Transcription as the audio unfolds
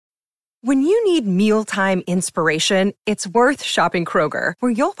When you need mealtime inspiration, it's worth shopping Kroger,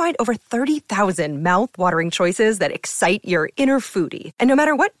 where you'll find over 30,000 mouth-watering choices that excite your inner foodie. And no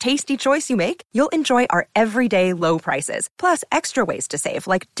matter what tasty choice you make, you'll enjoy our everyday low prices, plus extra ways to save,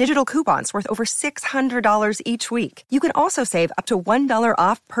 like digital coupons worth over $600 each week. You can also save up to $1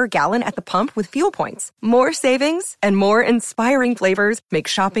 off per gallon at the pump with fuel points. More savings and more inspiring flavors make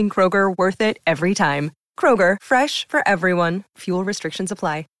shopping Kroger worth it every time. Kroger, fresh for everyone. Fuel restrictions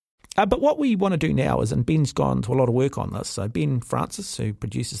apply. But what we want to do now is, and Ben's gone to a lot of work on this, so Ben Francis, who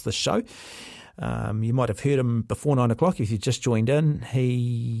produces the show, you might have heard him before 9 o'clock if you've just joined in.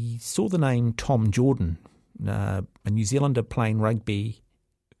 He saw the name Tom Jordan, a New Zealander playing rugby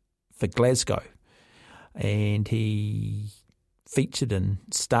for Glasgow, and he featured and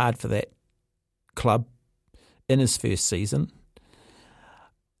starred for that club in his first season.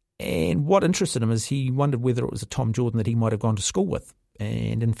 And what interested him is he wondered whether it was a Tom Jordan that he might have gone to school with.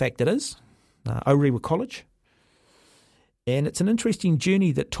 And in fact it is, Orewa College. And it's an interesting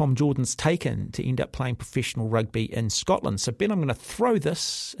journey that Tom Jordan's taken to end up playing professional rugby in Scotland. So Ben, I'm going to throw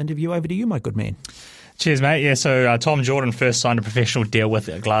this interview over to you, my good man. Cheers, mate. Yeah, so Tom Jordan first signed a professional deal with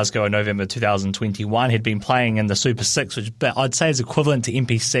Glasgow in November 2021. He'd been playing in the Super Six, which I'd say is equivalent to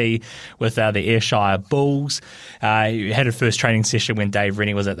NPC with the Ayrshire Bulls. He had a first training session when Dave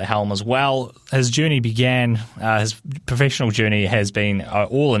Rennie was at the helm as well. His journey began, his professional journey has been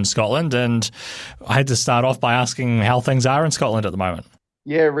all in Scotland, and I had to start off by asking how things are in Scotland at the moment.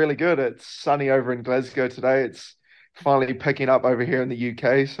 Yeah, really good. It's sunny over in Glasgow today. It's finally picking up over here in the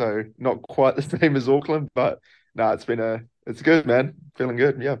UK, so not quite the same as Auckland, but no, it's good, man. Feeling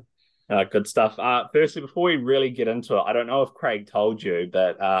good, yeah. Good stuff. Firstly, before we really get into it, I don't know if Craig told you,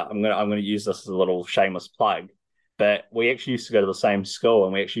 but I'm gonna use this as a little shameless plug. But we actually used to go to the same school,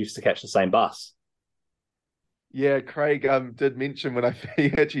 and we actually used to catch the same bus. Yeah, Craig did mention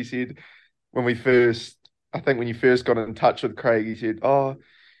he actually said when you first got in touch with Craig, he said, "Oh,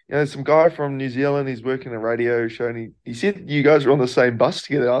 some guy from New Zealand, he's working a radio show, and he said you guys were on the same bus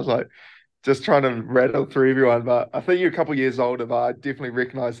together." I was like, just trying to rattle through everyone, but I think you're a couple of years older, but I definitely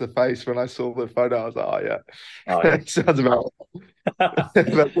recognized the face when I saw the photo. I was like, oh yeah. Sounds about right. But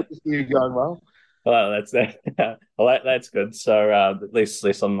good to see you going well. Well, that's that's good. So at least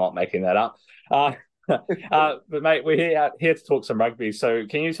I'm not making that up. But mate, we're here to talk some rugby. So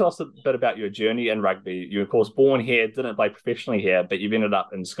can you tell us a bit about your journey in rugby? You, of course, born here, didn't play professionally here, but you've ended up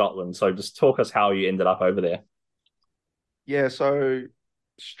in Scotland. So just talk us how you ended up over there. Yeah, so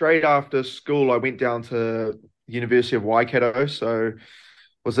straight after school, I went down to University of Waikato. So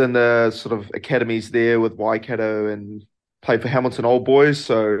was in the sort of academies there with Waikato and played for Hamilton Old Boys.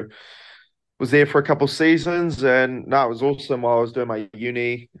 So was there for a couple of seasons, and no, it was awesome while I was doing my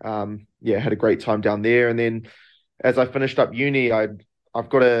uni. Had a great time down there. And then as I finished up uni, I've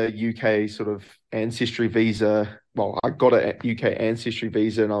got a UK sort of ancestry visa. Well, I got a UK ancestry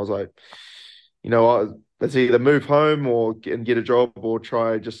visa, and I was like, let's either move home or get a job, or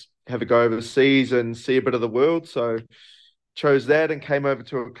try just have a go overseas and see a bit of the world. So chose that and came over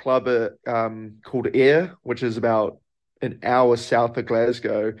to a club called Ayr, which is about an hour south of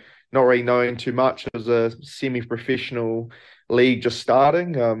Glasgow. Not really knowing too much. It was a semi-professional league just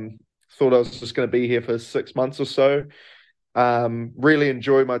starting. Thought I was just going to be here for 6 months or so. Really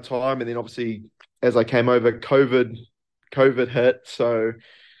enjoyed my time. And then obviously as I came over, COVID hit. So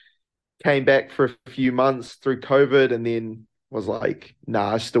came back for a few months through COVID, and then was like,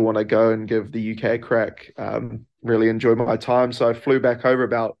 nah, I still want to go and give the UK a crack. Really enjoyed my time. So I flew back over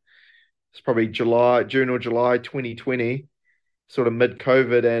it's probably June or July 2020. Sort of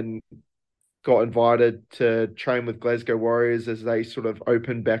mid-COVID, and got invited to train with Glasgow Warriors as they sort of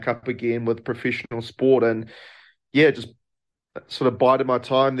opened back up again with professional sport. And yeah, just sort of bided my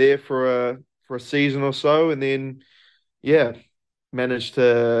time there for a season or so, and then managed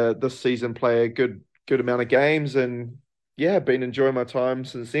to this season play a good amount of games, and been enjoying my time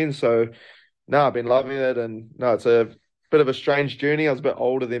since then. So no, I've been loving it, and no, it's a bit of a strange journey. I was a bit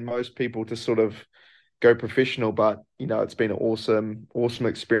older than most people to sort of go professional, but it's been an awesome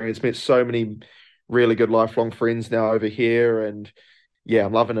experience. Met so many really good lifelong friends now over here, and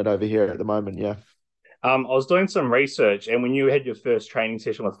I'm loving it over here at the moment. I was doing some research, and when you had your first training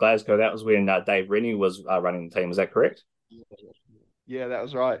session with Glasgow, that was when Dave Rennie was running the team. Is that correct? Yeah, that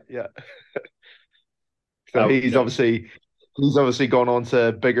was right. Yeah. So he's obviously gone on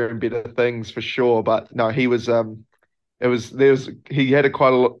to bigger and better things for sure. But no, he was he had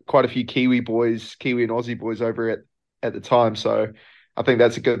quite a few Kiwi and Aussie boys over at the time. So I think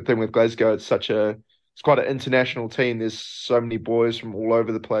that's a good thing with Glasgow. It's quite an international team. There's so many boys from all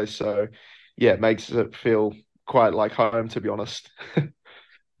over the place. So it makes it feel quite like home, to be honest.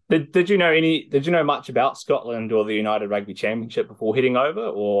 Did you know did you know much about Scotland or the United Rugby Championship before heading over,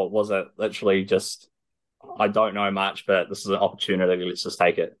 or was it literally just I don't know much, but this is an opportunity, let's just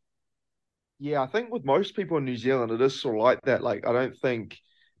take it? Yeah, I think with most people in New Zealand, it is sort of like that. Like, I don't think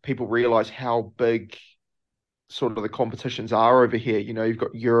people realize how big sort of the competitions are over here. You've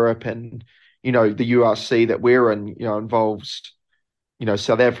got Europe and, the URC that we're in, involves,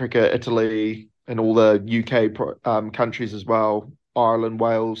 South Africa, Italy, and all the UK countries as well, Ireland,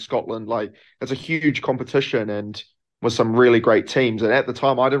 Wales, Scotland. Like, it's a huge competition and with some really great teams. And at the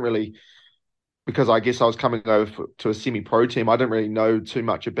time, I didn't really, because I guess I was coming over to a semi-pro team, I didn't really know too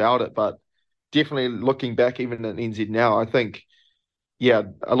much about it. But definitely looking back, even at NZ now, I think, yeah,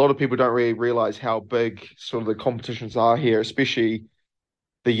 a lot of people don't really realize how big sort of the competitions are here, especially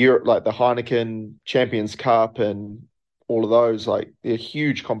the Europe, like the Heineken Champions Cup and all of those. Like, they're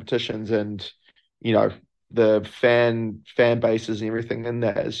huge competitions, and you know the fan bases and everything in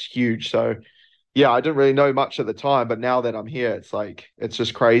that is huge. So yeah, I didn't really know much at the time, but now that I'm here, it's like it's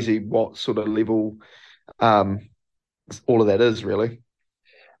just crazy what sort of level um all of that is really.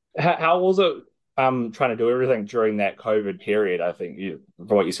 How was it trying to do everything during that COVID period? I think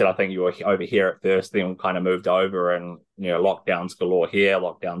from what you said, I think you were over here at first, then kind of moved over, and lockdowns galore here,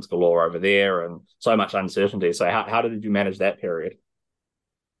 lockdowns galore over there, and so much uncertainty. So how did you manage that period?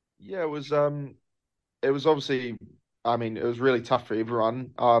 Yeah, it was obviously, I mean, it was really tough for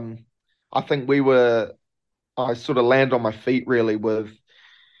everyone. I think I sort of landed on my feet really with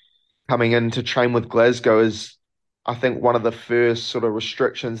coming in to train with Glasgow. Is I think one of the first sort of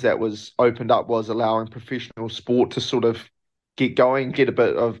restrictions that was opened up was allowing professional sport to sort of get going, get a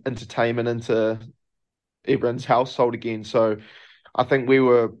bit of entertainment into everyone's household again. So I think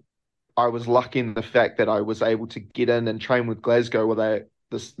I was lucky in the fact that I was able to get in and train with Glasgow where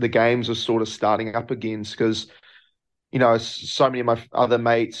the games were sort of starting up again, because so many of my other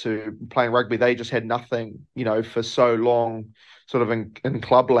mates who were playing rugby, they just had nothing, for so long, sort of in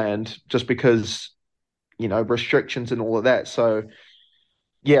clubland, just because, restrictions and all of that. So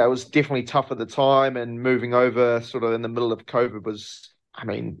yeah, it was definitely tough at the time, and moving over sort of in the middle of COVID was, I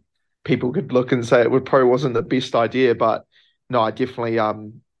mean, people could look and say probably wasn't the best idea, but no, I definitely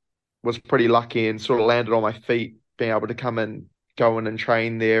was pretty lucky and sort of landed on my feet, being able to come and go in and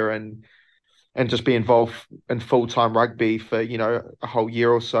train there and just be involved in full-time rugby for, a whole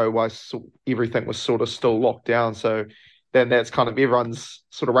year or so while everything was sort of still locked down. So then that's kind of everyone's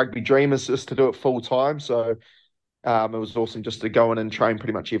sort of rugby dream, is just to do it full time. So it was awesome just to go in and train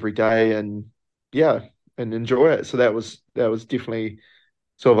pretty much every day and yeah, and enjoy it. So that was definitely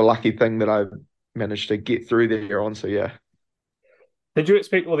sort of a lucky thing that I managed to get through there on. So yeah. Did you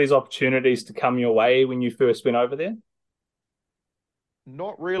expect all these opportunities to come your way when you first went over there?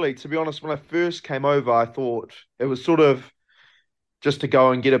 Not really, to be honest. When I first came over, I thought it was sort of just to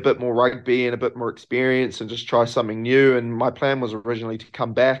go and get a bit more rugby and a bit more experience and just try something new. And my plan was originally to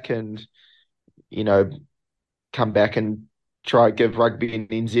come back and, you know, come back and try give rugby in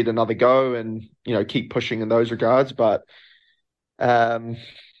NZ another go and, keep pushing in those regards. But um,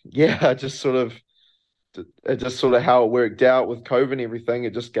 yeah, it just sort of how it worked out with COVID and everything.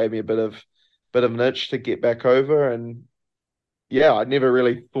 It just gave me a bit of an itch to get back over. And yeah, I never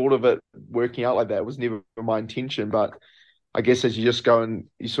really thought of it working out like that. It was never my intention, but I guess as you just go and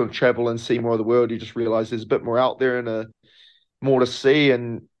you sort of travel and see more of the world, you just realize there's a bit more out there and more to see.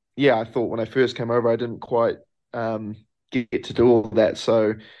 And yeah, I thought when I first came over, I didn't quite get to do all that.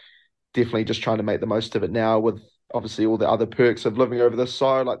 So definitely just trying to make the most of it now, with obviously all the other perks of living over this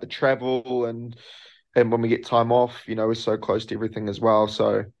side, like the travel and when we get time off, we're so close to everything as well.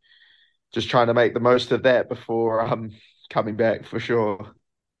 So just trying to make the most of that before coming back for sure.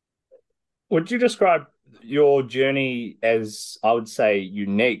 Would you describe your journey as, I would say,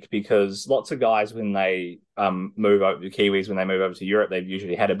 unique? Because lots of guys, when they move over, the Kiwis, when they move over to Europe, they've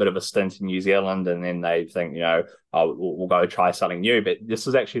usually had a bit of a stint in New Zealand, and then they think, oh, we'll go try something new. But this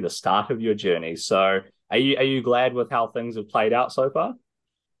is actually the start of your journey. So, are you glad with how things have played out so far?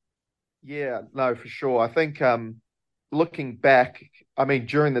 Yeah, no, for sure. I think looking back, I mean,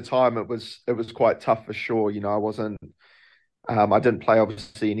 during the time it was quite tough for sure. I didn't play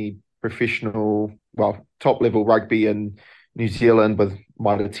obviously any professional, well, top level rugby in New Zealand with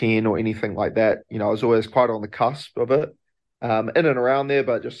minor 10 or anything like that. I was always quite on the cusp of it, in and around there,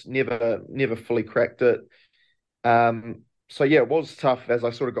 but just never fully cracked it. So yeah, it was tough as I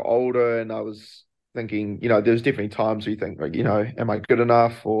sort of got older, and I was thinking, there's definitely times where you think like, am I good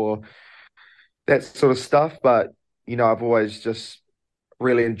enough or that sort of stuff. But, I've always just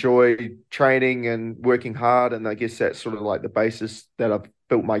really enjoyed training and working hard. And I guess that's sort of like the basis that I've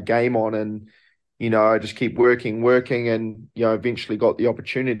built my game on. And, I just keep working, and eventually got the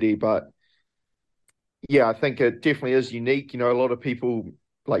opportunity. But yeah, I think it definitely is unique. A lot of people,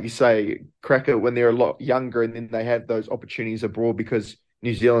 like you say, crack it when they're a lot younger, and then they have those opportunities abroad because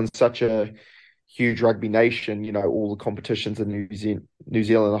New Zealand's such a huge rugby nation. All the competitions in New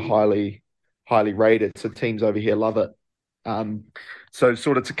Zealand are highly rated, so teams over here love it. Um, so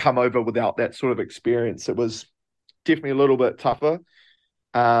sort of to come over without that sort of experience, it was definitely a little bit tougher.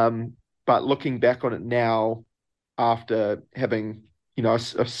 Um, but looking back on it now, after having a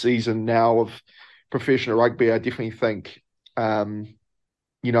season now of professional rugby, I definitely think it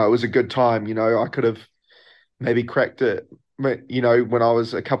was a good time. I could have maybe cracked it, when I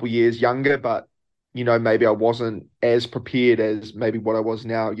was a couple years younger, but maybe I wasn't as prepared as maybe what I was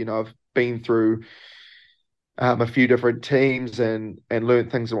now. I've been through a few different teams and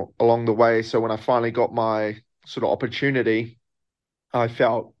learned things along the way. So when I finally got my sort of opportunity, I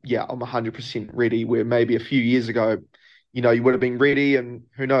felt, yeah, I'm 100% ready. Where maybe a few years ago, you would have been ready, and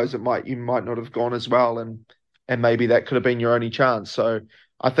who knows, you might not have gone as well, and maybe that could have been your only chance. So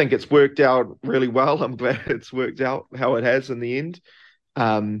I think it's worked out really well. I'm glad it's worked out how it has in the end.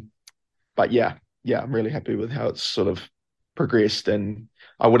 Um, but yeah, I'm really happy with how it's sort of progressed, and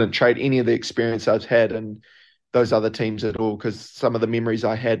I wouldn't trade any of the experience I've had and those other teams at all, because some of the memories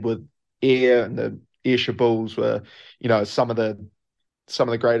I had with Air and the Ayrshire Bulls were, some of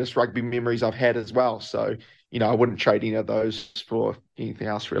the greatest rugby memories I've had as well. So, I wouldn't trade any of those for anything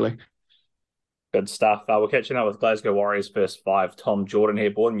else really. Good stuff. We're catching up with Glasgow Warriors first five. Tom Jordan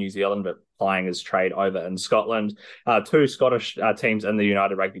here, born in New Zealand, but playing his trade over in Scotland. Two Scottish teams in the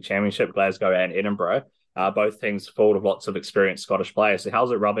United Rugby Championship, Glasgow and Edinburgh. Both teams full of lots of experienced Scottish players. So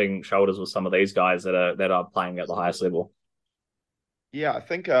how's it rubbing shoulders with some of these guys that are playing at the highest level? Yeah, I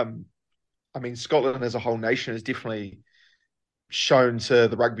think I mean Scotland as a whole nation has definitely shown to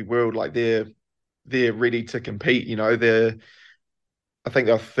the rugby world like they're ready to compete. I think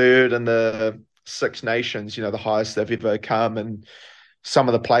they're third in the Six Nations, the highest they've ever come. And some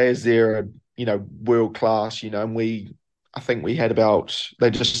of the players there are, world class, and I think we had they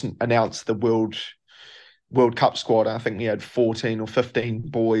just announced the World Cup squad. I think we had 14 or 15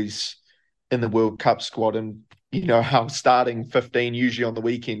 boys in the World Cup squad. And, how starting 15 usually on the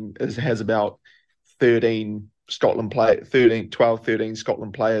weekend has about 13 12, 13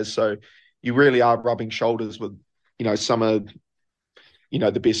 Scotland players. So you really are rubbing shoulders with, some of,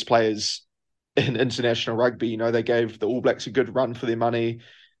 the best players in international rugby. They gave the All Blacks a good run for their money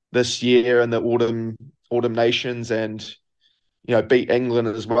this year in the autumn nations, and beat England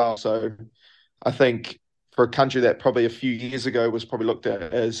as well. So I think for a country that probably a few years ago was probably looked at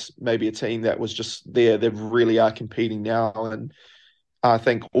as maybe a team that was just there, they really are competing now. And I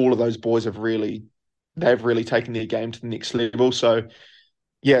think all of those boys they've really taken their game to the next level. So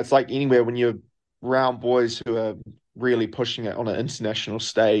yeah, it's like anywhere when you're around boys who are really pushing it on an international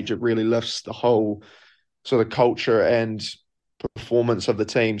stage, it really lifts the whole sort of culture and performance of the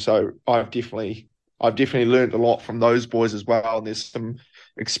team. So I've definitely learned a lot from those boys as well. And there's some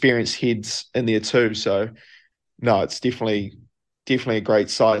experienced heads in there too. So no, it's definitely a great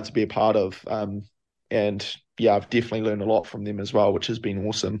side to be a part of. And yeah, I've definitely learned a lot from them as well, which has been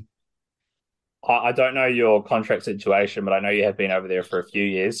awesome. I don't know your contract situation, but I know you have been over there for a few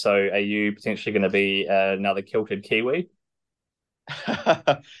years. So are you potentially going to be another kilted Kiwi?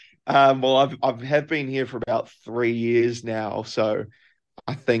 Well, I've have been here for about 3 years now, so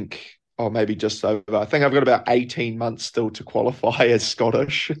I think, or maybe just over. I think I've got about 18 months still to qualify as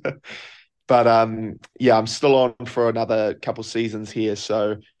Scottish. But yeah, I'm still on for another couple seasons here,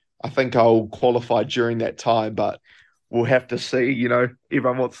 so I think I'll qualify during that time. But we'll have to see.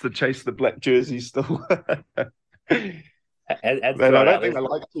 Everyone wants to chase the black jersey still. As And I thrown don't out, think there's they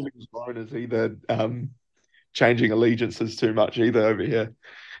like too many foreigners either, changing allegiances too much either over here.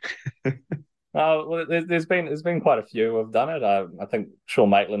 well, there's been quite a few who have done it. I think Sean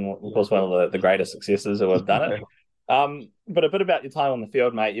Maitland was one of the greatest successes who have done it. But a bit about your time on the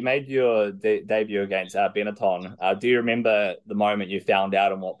field, mate. You made your debut against Benetton. Do you remember the moment you found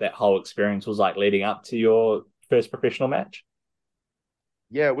out and what that whole experience was like leading up to your first professional match?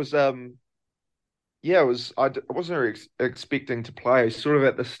 Yeah, it was. Yeah, it was. I wasn't really expecting to play. Sort of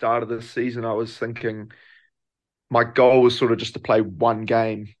at the start of the season, I was thinking my goal was sort of just to play one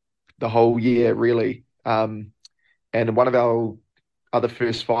game the whole year, really. And one of our other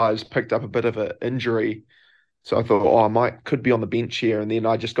first fives picked up a bit of an injury, so I thought, oh, could be on the bench here. And then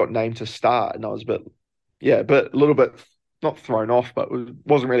I just got named to start, and I was a little bit not thrown off, but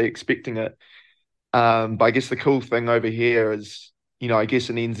wasn't really expecting it. But I guess the cool thing over here is, I guess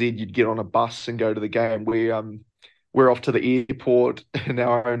in NZ you'd get on a bus and go to the game. We're off to the airport in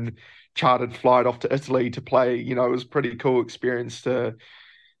our own chartered flight off to Italy to play. It was a pretty cool experience to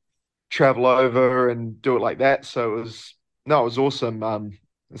travel over and do it like that. So it was awesome.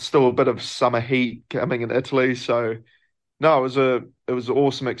 It's still a bit of summer heat coming in Italy, so no, it was an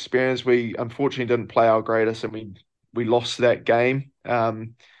awesome experience. We unfortunately didn't play our greatest, and we lost that game.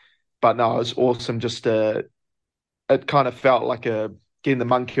 But no, it was awesome. It kind of felt like getting the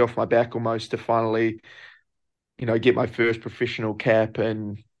monkey off my back almost to finally, get my first professional cap.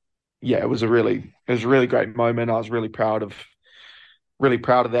 And yeah, it was a really great moment. I was really proud of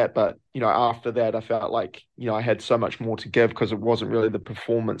that. But, after that, I felt like, I had so much more to give because it wasn't really the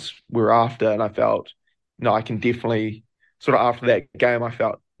performance we were after. And I felt, I can definitely, sort of after that game, I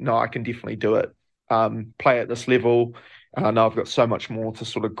felt, no, I can definitely do it. Play at this level. And I know I've got so much more to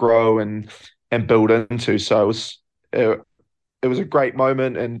sort of grow and build into. So it was a great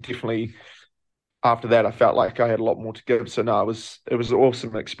moment. And definitely after that, I felt like I had a lot more to give. So no, it was an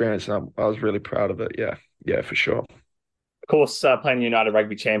awesome experience. And I was really proud of it. Yeah. Yeah, for sure. Of course, playing the United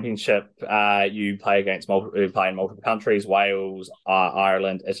Rugby Championship, you play in multiple countries: Wales,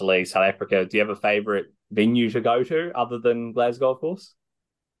 Ireland, Italy, South Africa. Do you have a favourite venue to go to other than Glasgow, of course?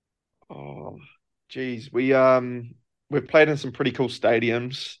 Oh, geez. We've played in some pretty cool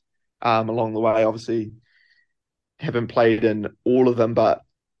stadiums along the way. Obviously, haven't played in all of them, but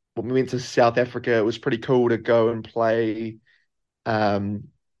when we went to South Africa, it was pretty cool to go and play um,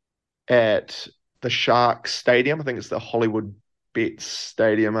 at the Sharks Stadium. I think it's the Hollywood Bets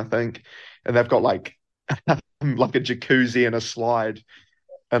Stadium, I think. And they've got like like a jacuzzi and a slide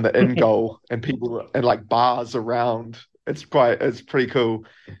and the in goal and people and like bars around. It's pretty cool.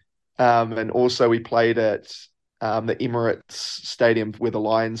 And also we played at the Emirates Stadium where the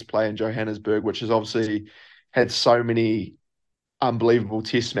Lions play in Johannesburg, which has obviously had so many unbelievable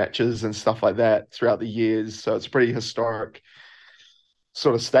test matches and stuff like that throughout the years. So it's a pretty historic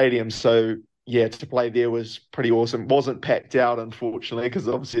sort of stadium. So yeah, to play there was pretty awesome. Wasn't packed out, unfortunately, because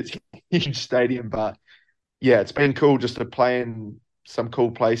obviously it's a huge stadium. But yeah, it's been cool just to play in some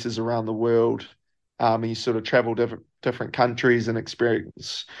cool places around the world. And you sort of travel different countries and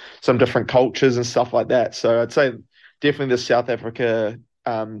experience some different cultures and stuff like that. So I'd say definitely the South Africa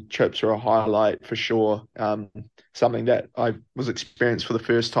trips are a highlight for sure. Something that I was experienced for the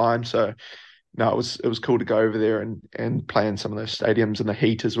first time. So no, it was cool to go over there and play in some of those stadiums in the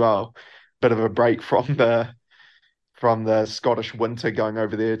heat as well. Bit of a break from the Scottish winter, going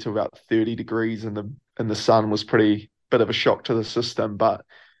over there to about 30 degrees in the sun was pretty bit of a shock to the system. But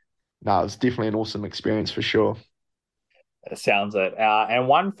no, it was definitely an awesome experience for sure. It sounds it. And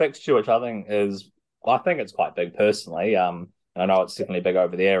one fixture which I think it's quite big personally. I know it's definitely big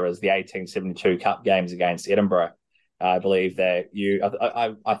over there, is the 1872 Cup games against Edinburgh. I believe that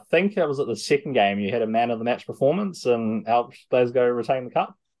I think it was at the second game you had a man of the match performance and helped Glasgow retain the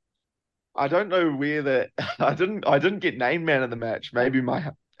cup. I don't know where that I didn't get named man of the match. Maybe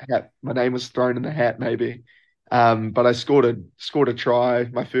my name was thrown in the hat maybe. But I scored a try,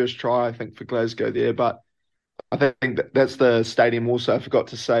 my first try I think for Glasgow there. But I think that's the stadium also I forgot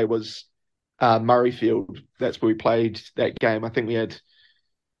to say was Murrayfield. That's where we played that game. I think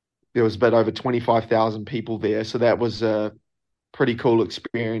there was a bit over 25,000 people there, so that was a pretty cool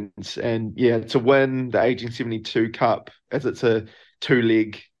experience. And yeah, to win the 1872 Cup, as it's a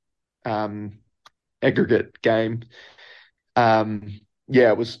two-leg um, aggregate game,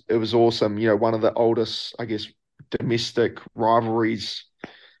 yeah, it was awesome. One of the oldest, I guess, domestic rivalries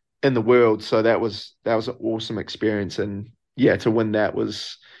in the world. So that was an awesome experience. And yeah, to win that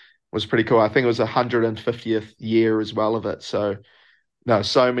was pretty cool. I think it was 150th year as well of it. So no,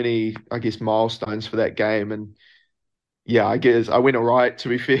 so many, I guess, milestones for that game. And yeah, I guess I went all right, to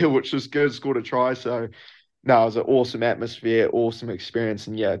be fair, which was good, scored a try. So no, it was an awesome atmosphere, awesome experience.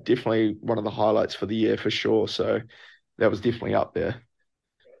 And yeah, definitely one of the highlights for the year for sure. So that was definitely up there.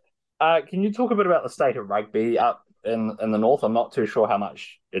 Can you talk a bit about the state of rugby up in the north? I'm not too sure how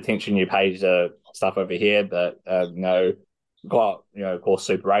much attention you pay to stuff over here, but got of course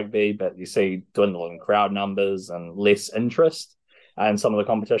Super Rugby, but you see dwindling crowd numbers and less interest in some of the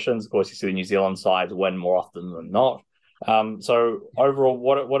competitions. Of course, you see the New Zealand sides win more often than not. So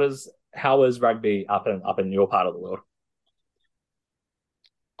overall, how is rugby up in your part of the world?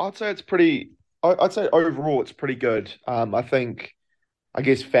 I'd say it's pretty. I'd say overall it's pretty good. I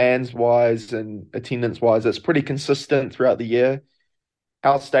guess fans wise and attendance wise, it's pretty consistent throughout the year.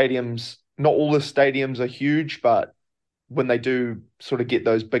 Our stadiums, not all the stadiums are huge, but when they do sort of get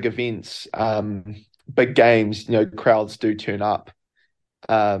those big events, big games, crowds do turn up.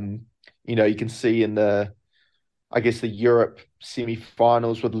 You can see in I guess the Europe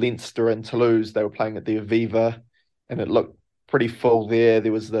semi-finals with Leinster and Toulouse, they were playing at the Aviva, and it looked pretty full there.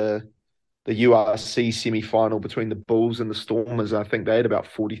 There was the the URC semi-final between the Bulls and the Stormers. I think they had about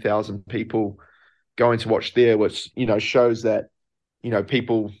 40,000 people going to watch there, which, shows that,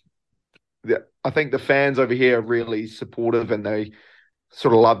 people, I think the fans over here are really supportive and they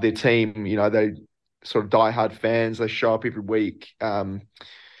sort of love their team. They sort of diehard fans. They show up every week.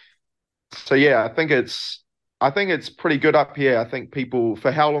 So yeah, I think it's pretty good up here. I think people,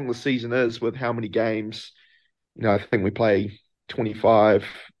 for how long the season is, with how many games, I think we play 25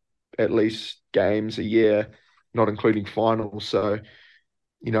 at least games a year, not including finals. So,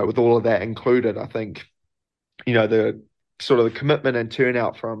 with all of that included, I think, the sort of the commitment and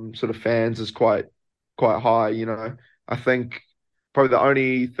turnout from sort of fans is quite high. I think probably the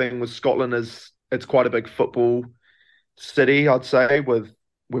only thing with Scotland is it's quite a big football city, I'd say,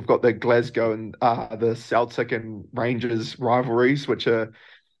 we've got the Glasgow and the Celtic and Rangers rivalries, which are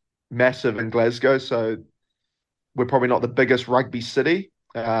massive in Glasgow. So we're probably not the biggest rugby city,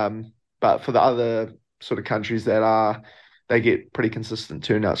 but for the other sort of countries they get pretty consistent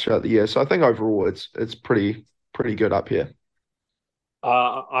turnouts throughout the year. So I think overall it's pretty good up here.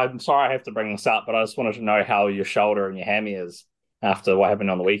 I'm sorry I have to bring this up, but I just wanted to know how your shoulder and your hammy is after what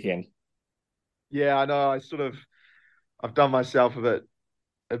happened on the weekend. Yeah, I know. I've done myself a bit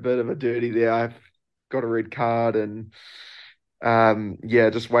of a dirty there. I've got a red card and yeah,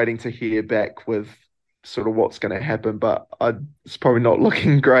 just waiting to hear back with sort of what's going to happen. But it's probably not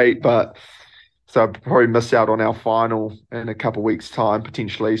looking great. But so I'll probably miss out on our final in a couple of weeks' time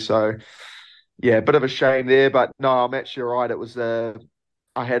potentially. So yeah, a bit of a shame there. But no, I'm actually all right. It was I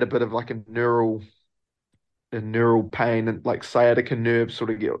had a bit of like a neural pain and like sciatica nerve sort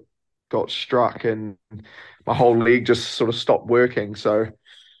of got struck and my whole leg just sort of stopped working. So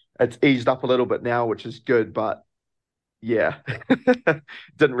it's eased up a little bit now, which is good, but yeah,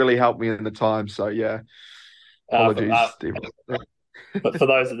 didn't really help me in the time. So yeah, Uh, for, uh, apologies. but for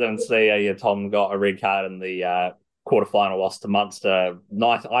those that didn't see, yeah, Tom got a red card in the quarterfinal loss to Munster.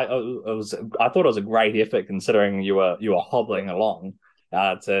 Nice. I thought it was a great effort considering you were hobbling along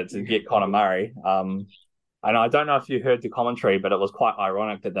to get Conor Murray. And I don't know if you heard the commentary, but it was quite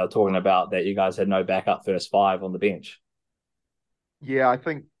ironic that they were talking about that you guys had no backup first five on the bench. Yeah, I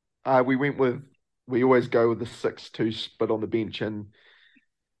think we always go with the 6-2 split on the bench, and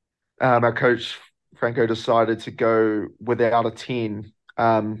our coach Franco decided to go without a 10.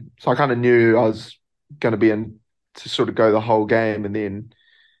 So I kind of knew I was going to be in to sort of go the whole game, and then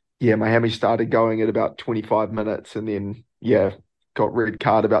yeah, my hammy started going at about 25 minutes, and then yeah, got red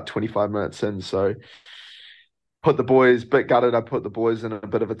card about 25 minutes in. So put the boys bit gutted. I put the boys in a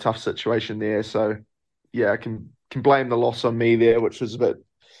bit of a tough situation there. So yeah, I can blame the loss on me there, which was a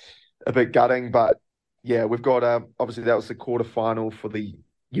bit gutting. But yeah, we've got obviously that was the quarterfinal for the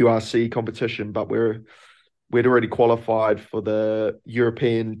URC competition, but we'd already qualified for the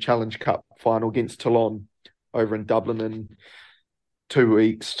European Challenge Cup final against Toulon over in Dublin in 2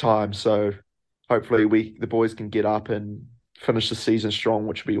 weeks' time. So hopefully the boys can get up and finish the season strong,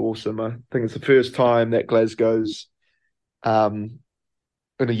 which would be awesome. I think it's the first time that Glasgow's in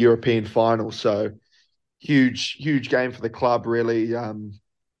a European final. So huge game for the club, really, and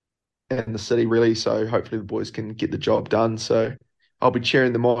the city, really. So hopefully the boys can get the job done. So I'll be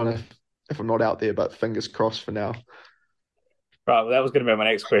cheering them on if I'm not out there, but fingers crossed for now. Right, well, that was going to be my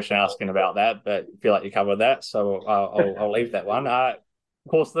next question asking about that, but I feel like you covered that, so I'll leave that one. Of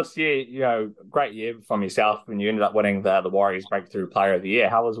course, this year, great year from yourself, and you ended up winning the Warriors Breakthrough Player of the Year.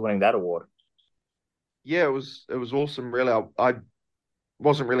 How was winning that award? Yeah, it was awesome. Really, I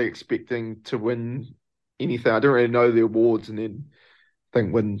wasn't really expecting to win anything. I didn't really know the awards, and then I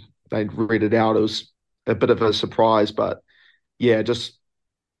think when they read it out, it was a bit of a surprise. But yeah, just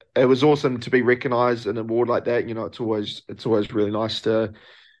it was awesome to be recognised in an award like that. It's always really nice to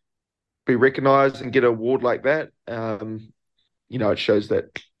be recognised and get an award like that. It shows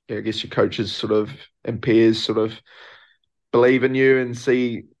that I guess your coaches sort of and peers sort of believe in you and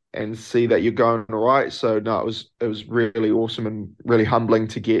see that you're going all right. So no, it was really awesome and really humbling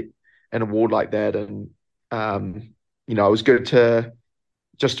to get an award like that. And it was good to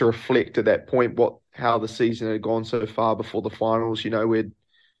reflect at that point how the season had gone so far before the finals.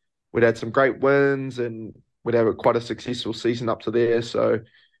 We'd had some great wins and we'd have quite a successful season up to there. So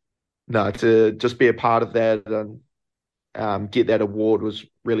no, to just be a part of that and get that award was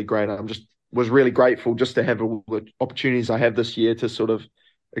really great. Was really grateful just to have all the opportunities I have this year to sort of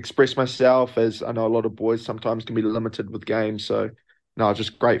express myself, as I know a lot of boys sometimes can be limited with games. So no, I'm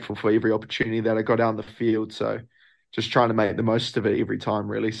just grateful for every opportunity that I got out on the field. So just trying to make the most of it every time,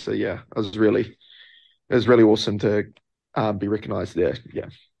 really. So yeah, it was really awesome to be recognised there. Yeah.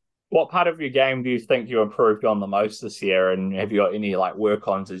 What part of your game do you think you improved on the most this year? And have you got any like work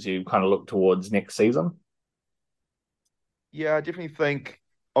ons as you kind of look towards next season? Yeah, I definitely think,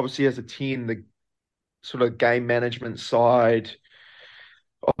 obviously, as a 10, the sort of game management side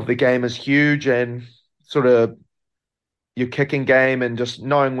of the game is huge, and sort of your kicking game and just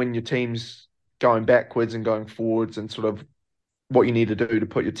knowing when your team's going backwards and going forwards and sort of what you need to do to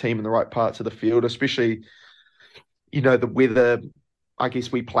put your team in the right parts of the field, especially, the weather. I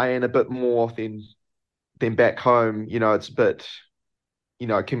guess we play in a bit more than back home. It's a bit,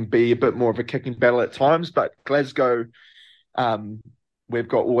 it can be a bit more of a kicking battle at times, but Glasgow, um, we've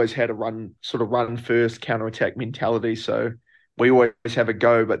got always had a run first counter attack mentality. So we always have a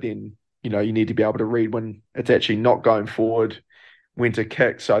go, but then, you need to be able to read when it's actually not going forward, when to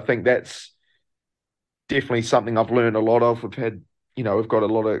kick. So I think that's definitely something I've learned a lot of. We've got a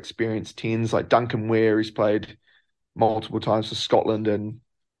lot of experienced tens like Duncan Ware, who's played multiple times for Scotland and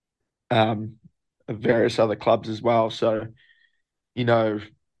um, various other clubs as well. So, you know,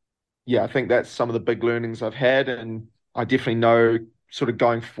 yeah, I think that's some of the big learnings I've had. And I definitely know sort of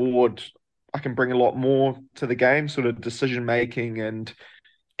going forward, I can bring a lot more to the game, sort of decision making and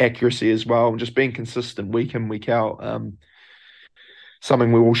accuracy as well, and just being consistent week in, week out.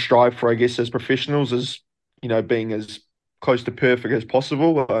 Something we all strive for, I guess, as professionals is, being as close to perfect as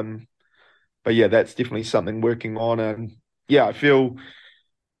possible. But yeah, that's definitely something working on. And yeah, I feel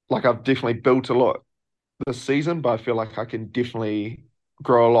like I've definitely built a lot this season, but I feel like I can definitely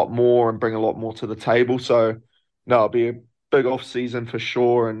grow a lot more and bring a lot more to the table. So no, it'll be a big off season for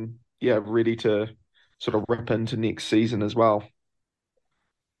sure. And yeah, ready to sort of rip into next season as well.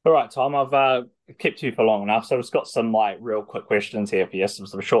 All right, Tom, I've kept you for long enough, so I've just got some like real quick questions here for you,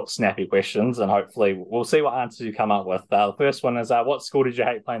 some short, snappy questions, and hopefully we'll see what answers you come up with. The first one is, what school did you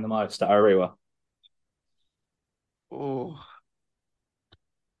hate playing the most at Orewa? Oh,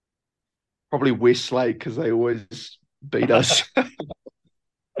 probably Westlake because they always beat us.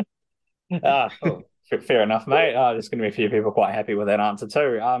 Oh, fair enough, mate. There's going to be a few people quite happy with that answer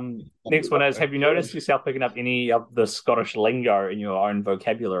too. Next one is, have you noticed yourself picking up any of the Scottish lingo in your own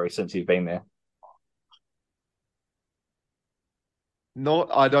vocabulary since you've been there? Not,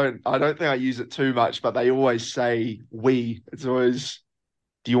 I don't think I use it too much, but they always say we. It's always,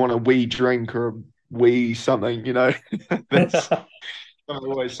 do you want a wee drink or a wee something, That's I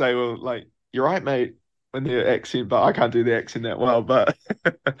always say, well, like, you're right, mate, when their accent, but I can't do the accent that well, but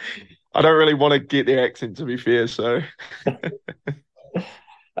I don't really want to get their accent to be fair, so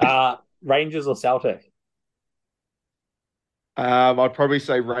Rangers or Celtic? I'd probably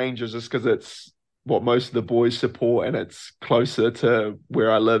say Rangers just because it's what most of the boys support and it's closer to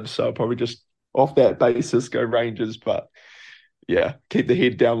where I live, so I'll probably just off that basis go Rangers, but yeah, keep the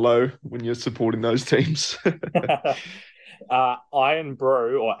head down low when you're supporting those teams. Iron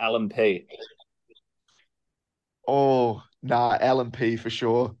Brew or LMP? Oh, nah, LMP for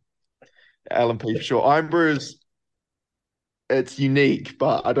sure. LMP for sure. Iron Brew's it's unique,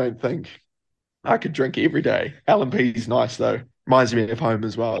 but I don't think I could drink it every day. LMP's nice though. Reminds me of home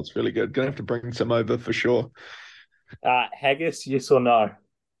as well. It's really good. Gonna have to bring some over for sure. Haggis, yes or no?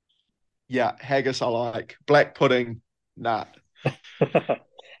 Yeah, haggis I like. Black pudding, nah.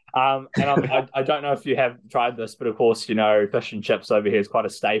 I don't know if you have tried this, but of course, fish and chips over here is quite a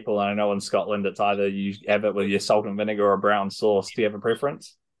staple. And I know in Scotland, it's either you have it with your salt and vinegar or brown sauce. Do you have a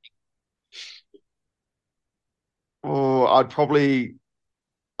preference? Oh,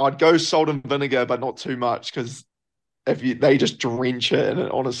 I'd go salt and vinegar, but not too much because if they just drench it in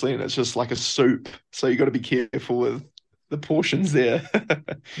it, honestly, and it's just like a soup. So you got to be careful with the portions there.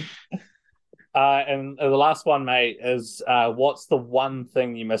 And the last one, mate, is what's the one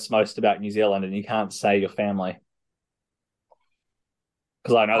thing you miss most about New Zealand, and you can't say your family?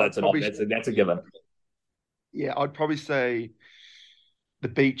 Because I know I'd probably, that's a given. yeah, I'd probably say the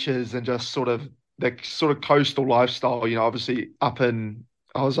beaches and just sort of the sort of coastal lifestyle. Obviously I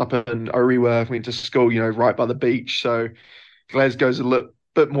was up in Orewa, went to school, right by the beach. So Glasgow's a little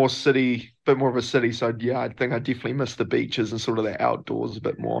bit more of a city. So yeah, I think I definitely miss the beaches and sort of the outdoors a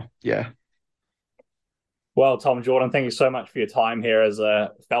bit more. Yeah. Well, Tom Jordan, thank you so much for your time here as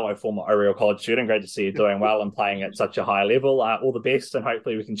a fellow former Oriel College student. Great to see you doing well and playing at such a high level. All the best, and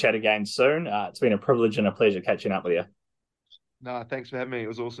hopefully we can chat again soon. It's been a privilege and a pleasure catching up with you. No, thanks for having me. It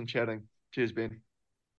was awesome chatting. Cheers, Ben.